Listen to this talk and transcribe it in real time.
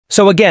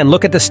So again,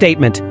 look at the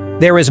statement.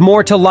 There is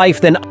more to life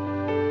than...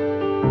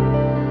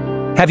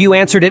 Have you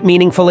answered it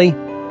meaningfully?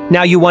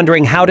 Now you're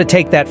wondering how to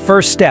take that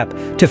first step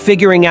to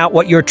figuring out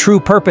what your true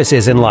purpose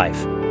is in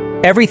life.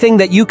 Everything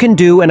that you can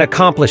do and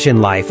accomplish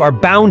in life are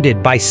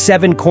bounded by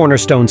 7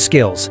 cornerstone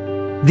skills.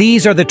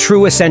 These are the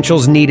true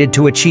essentials needed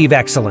to achieve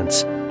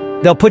excellence.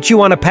 They'll put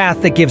you on a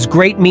path that gives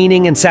great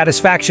meaning and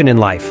satisfaction in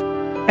life.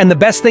 And the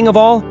best thing of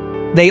all,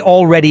 they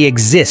already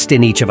exist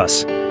in each of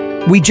us.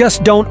 We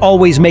just don't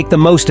always make the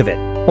most of it,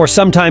 or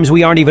sometimes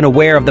we aren't even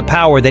aware of the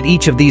power that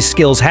each of these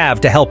skills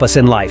have to help us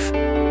in life.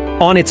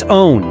 On its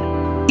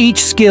own,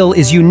 each skill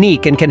is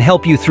unique and can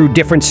help you through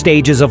different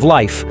stages of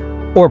life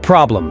or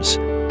problems.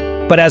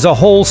 But as a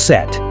whole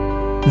set,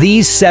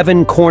 these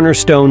 7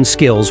 cornerstone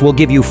skills will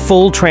give you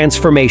full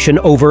transformation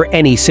over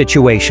any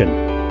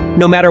situation.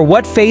 No matter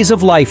what phase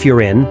of life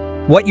you're in,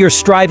 what you're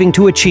striving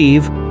to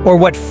achieve, or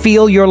what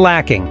feel you're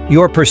lacking,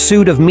 your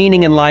pursuit of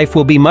meaning in life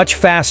will be much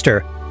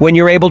faster when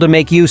you're able to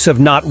make use of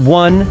not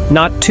 1,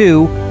 not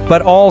 2,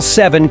 but all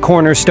 7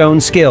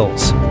 cornerstone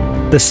skills.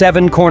 The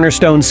 7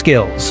 cornerstone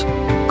skills.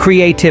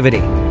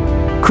 Creativity.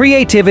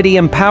 Creativity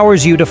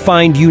empowers you to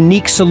find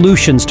unique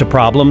solutions to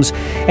problems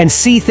and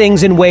see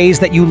things in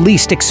ways that you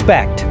least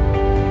expect.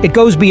 It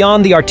goes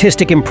beyond the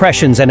artistic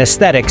impressions and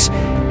aesthetics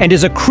and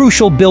is a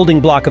crucial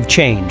building block of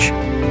change.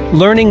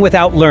 Learning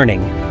without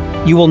learning,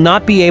 you will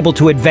not be able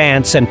to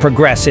advance and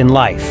progress in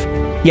life.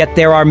 Yet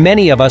there are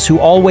many of us who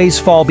always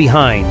fall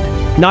behind,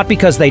 not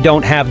because they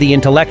don't have the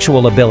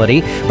intellectual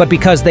ability, but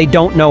because they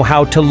don't know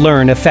how to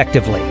learn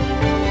effectively.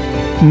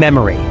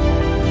 Memory.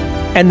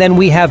 And then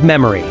we have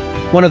memory,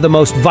 one of the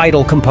most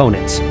vital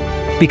components.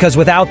 Because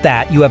without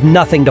that, you have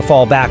nothing to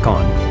fall back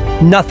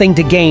on. Nothing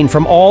to gain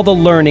from all the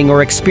learning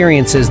or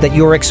experiences that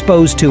you're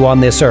exposed to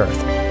on this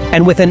earth.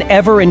 And with an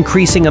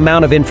ever-increasing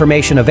amount of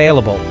information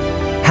available,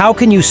 how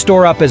can you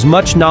store up as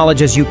much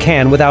knowledge as you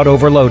can without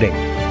overloading?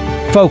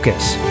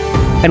 Focus.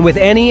 And with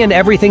any and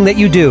everything that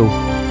you do,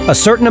 a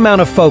certain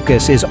amount of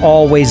focus is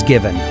always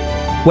given.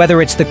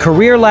 Whether it's the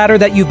career ladder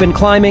that you've been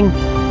climbing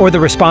or the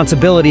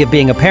responsibility of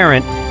being a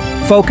parent,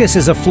 focus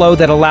is a flow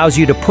that allows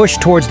you to push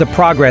towards the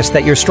progress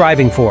that you're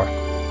striving for.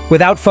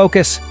 Without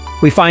focus,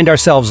 we find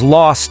ourselves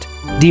lost,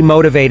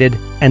 demotivated,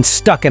 and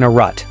stuck in a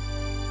rut.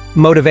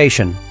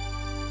 Motivation.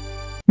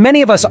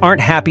 Many of us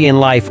aren't happy in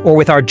life or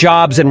with our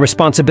jobs and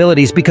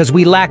responsibilities because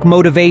we lack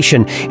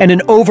motivation and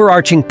an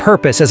overarching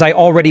purpose, as I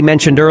already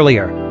mentioned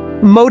earlier.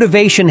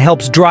 Motivation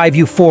helps drive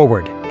you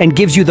forward and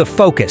gives you the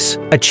focus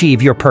to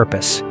achieve your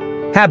purpose.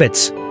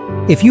 Habits.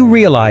 If you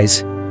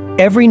realize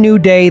every new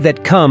day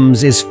that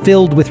comes is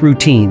filled with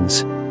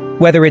routines,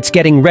 whether it's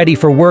getting ready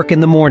for work in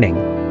the morning,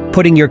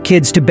 putting your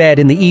kids to bed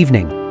in the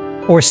evening,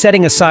 or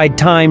setting aside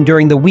time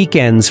during the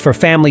weekends for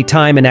family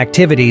time and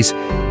activities,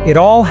 it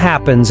all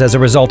happens as a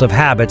result of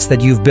habits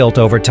that you've built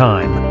over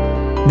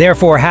time.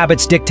 Therefore,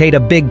 habits dictate a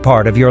big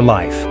part of your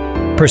life.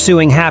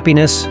 Pursuing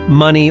happiness,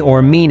 money,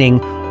 or meaning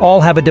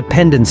all have a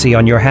dependency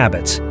on your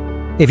habits.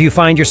 If you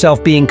find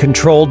yourself being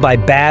controlled by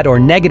bad or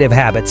negative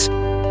habits,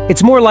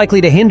 it's more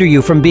likely to hinder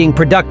you from being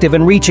productive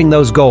and reaching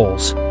those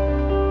goals.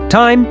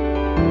 Time.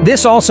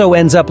 This also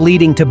ends up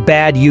leading to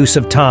bad use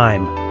of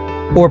time,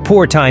 or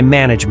poor time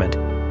management.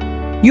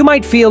 You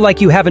might feel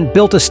like you haven't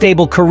built a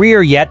stable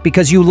career yet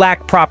because you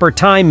lack proper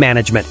time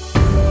management.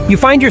 You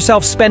find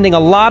yourself spending a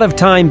lot of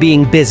time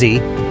being busy,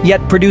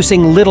 yet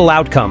producing little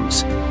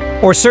outcomes.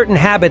 Or certain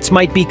habits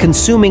might be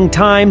consuming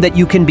time that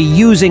you can be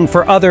using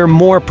for other,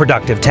 more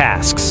productive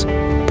tasks.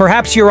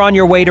 Perhaps you're on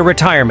your way to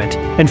retirement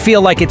and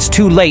feel like it's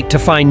too late to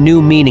find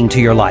new meaning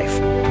to your life.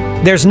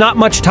 There's not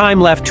much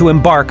time left to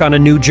embark on a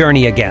new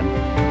journey again.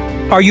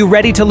 Are you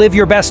ready to live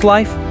your best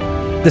life?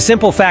 The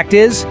simple fact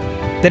is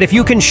that if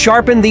you can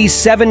sharpen these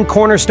 7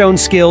 cornerstone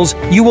skills,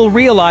 you will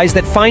realize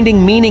that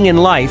finding meaning in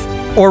life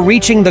or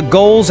reaching the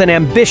goals and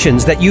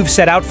ambitions that you've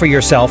set out for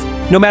yourself,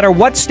 no matter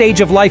what stage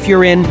of life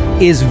you're in,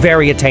 is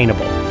very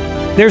attainable.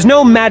 There's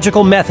no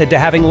magical method to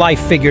having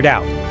life figured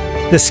out.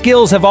 The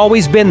skills have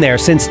always been there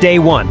since day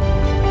one.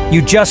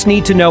 You just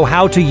need to know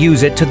how to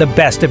use it to the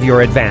best of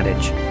your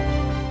advantage.